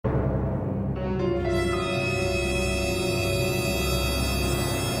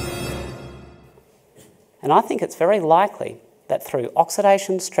And I think it's very likely that through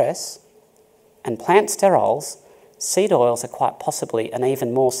oxidation stress and plant sterols, seed oils are quite possibly an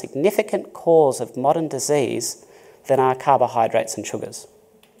even more significant cause of modern disease than are carbohydrates and sugars.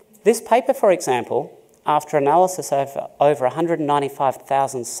 This paper, for example, after analysis of over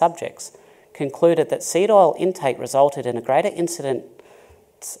 195,000 subjects, concluded that seed oil intake resulted in a greater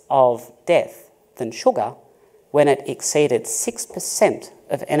incidence of death than sugar when it exceeded 6%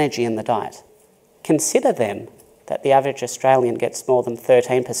 of energy in the diet. Consider then that the average Australian gets more than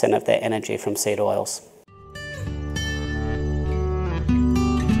 13% of their energy from seed oils.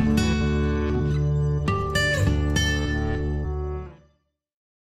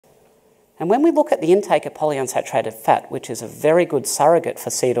 And when we look at the intake of polyunsaturated fat, which is a very good surrogate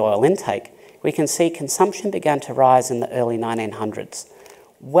for seed oil intake, we can see consumption began to rise in the early 1900s,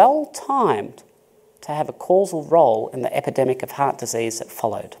 well timed to have a causal role in the epidemic of heart disease that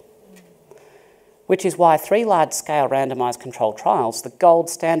followed. Which is why 3 large-scale randomized controlled trials, the gold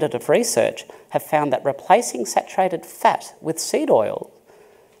standard of research, have found that replacing saturated fat with seed oil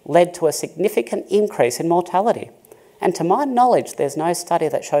led to a significant increase in mortality. And to my knowledge, there's no study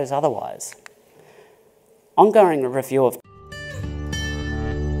that shows otherwise. Ongoing review of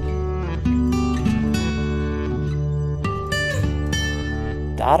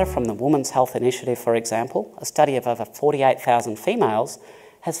data from the Women's Health Initiative, for example, a study of over 48,000 females,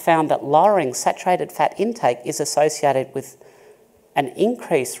 has found that lowering saturated fat intake is associated with an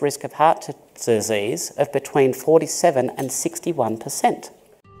increased risk of heart disease of between 47 and 61%.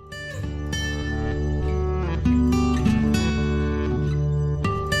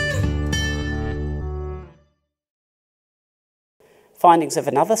 Findings of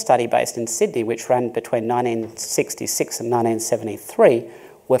another study based in Sydney, which ran between 1966 and 1973,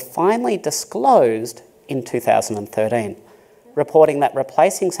 were finally disclosed in 2013, reporting that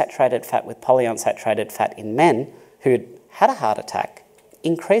replacing saturated fat with polyunsaturated fat in men who'd had a heart attack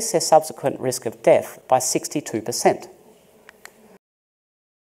increased their subsequent risk of death by 62%.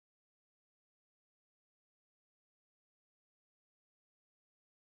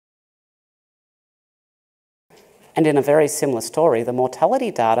 And in a very similar story, the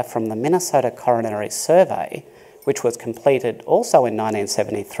mortality data from the Minnesota Coronary Survey, which was completed also in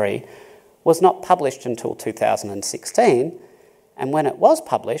 1973, was not published until 2016, and when it was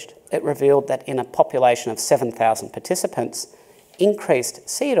published, it revealed that in a population of 7,000 participants, increased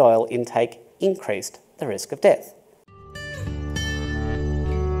seed oil intake increased the risk of death.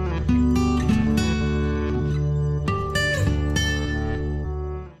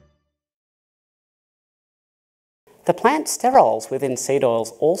 The plant sterols within seed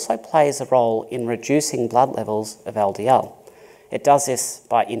oils also plays a role in reducing blood levels of LDL. It does this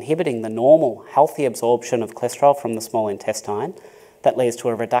by inhibiting the normal, healthy absorption of cholesterol from the small intestine that leads to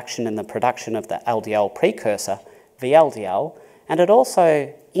a reduction in the production of the LDL precursor, VLDL, and it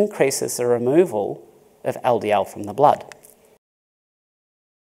also increases the removal of LDL from the blood.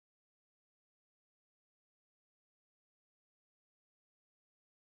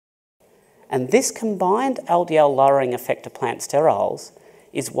 And this combined LDL lowering effect of plant sterols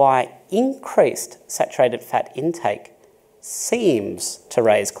is why increased saturated fat intake seems to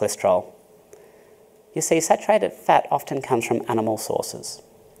raise cholesterol. You see, saturated fat often comes from animal sources.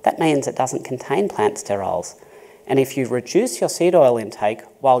 That means it doesn't contain plant sterols. And if you reduce your seed oil intake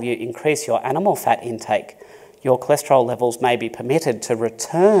while you increase your animal fat intake, your cholesterol levels may be permitted to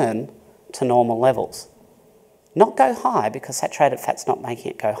return to normal levels. Not go high, because saturated fat's not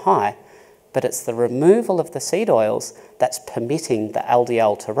making it go high, but it's the removal of the seed oils that's permitting the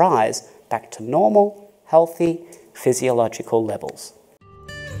LDL to rise back to normal, healthy, physiological levels.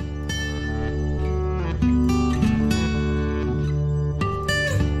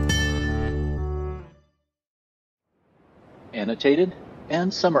 Annotated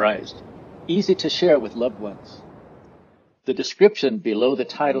and summarized, easy to share with loved ones. The description below the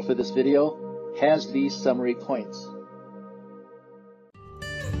title for this video has these summary points.